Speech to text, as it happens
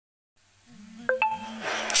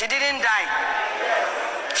She didn't die.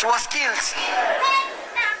 She was killed.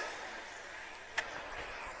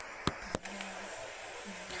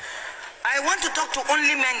 I want to talk to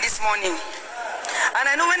only men this morning. And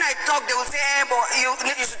I know when I talk, they will say, but you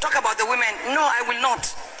should talk about the women. No, I will not.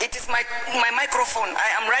 It is my microphone. I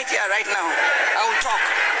am right here, right now. I will talk.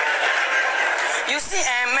 You see,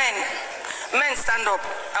 men, stand up.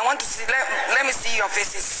 I want to see, let me see your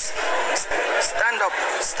faces. Stand up,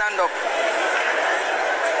 stand up.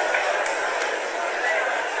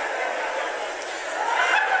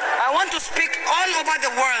 I want to speak all over the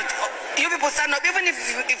world. You people stand up, even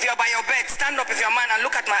if you're by your bed, stand up if you're a man and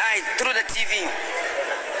look at my eye through the TV.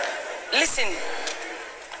 Listen,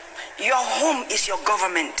 your home is your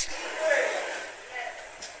government.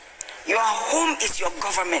 Your home is your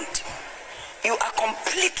government. You are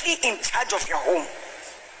completely in charge of your home.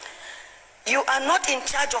 You are not in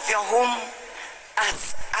charge of your home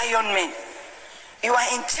as Iron Man. You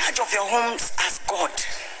are in charge of your homes as God.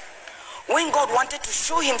 When God wanted to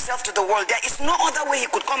show himself to the world, there is no other way he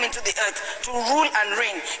could come into the earth to rule and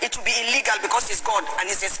reign. It would be illegal because he's God and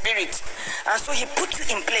he's a spirit. And so he put you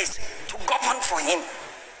in place to govern for him.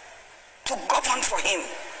 To govern for him.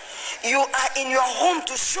 You are in your home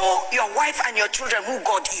to show your wife and your children who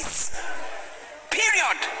God is.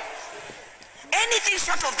 Period. Anything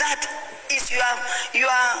short of that is you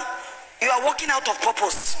are walking out of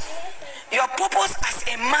purpose. Your purpose as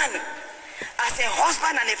a man, as a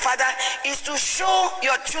husband and a father, is to show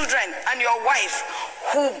your children and your wife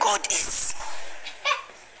who God is.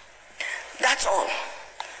 That's all.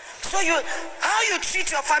 So how you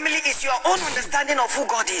treat your family is your own understanding of who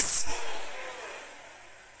God is.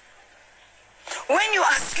 When you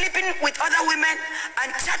are sleeping with other women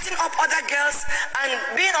and chatting up other girls and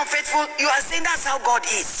being unfaithful, you are saying that's how God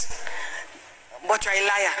is. But you're a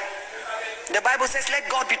liar. The Bible says, let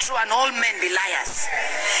God be true and all men be liars.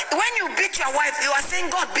 When you beat your wife, you are saying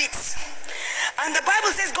God beats. And the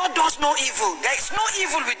Bible says God does no evil. There is no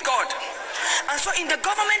evil with God. And so in the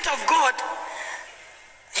government of God,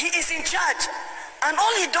 he is in charge. And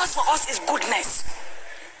all he does for us is goodness.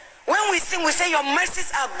 When we sing, we say your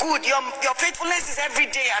mercies are good, your faithfulness is every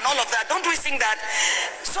day and all of that. Don't we sing that?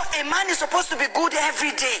 So a man is supposed to be good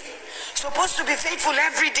every day. Supposed to be faithful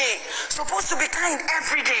every day. Supposed to be kind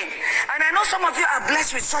every day. And I know some of you are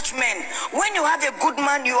blessed with such men. When you have a good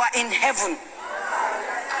man, you are in heaven.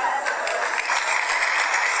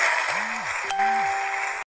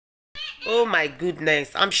 Oh my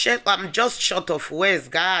goodness, I'm just short of words,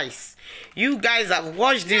 guys. You guys have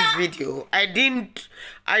watched this video. I didn't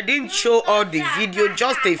show all the video,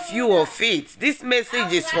 just a few of it. This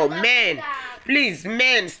message is for men. Please,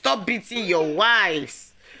 men, stop beating your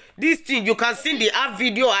wives. This thing, you can see the app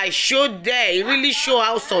video I showed there. It really show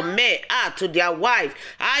how some men are to their wife.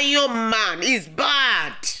 Iron Man is bad.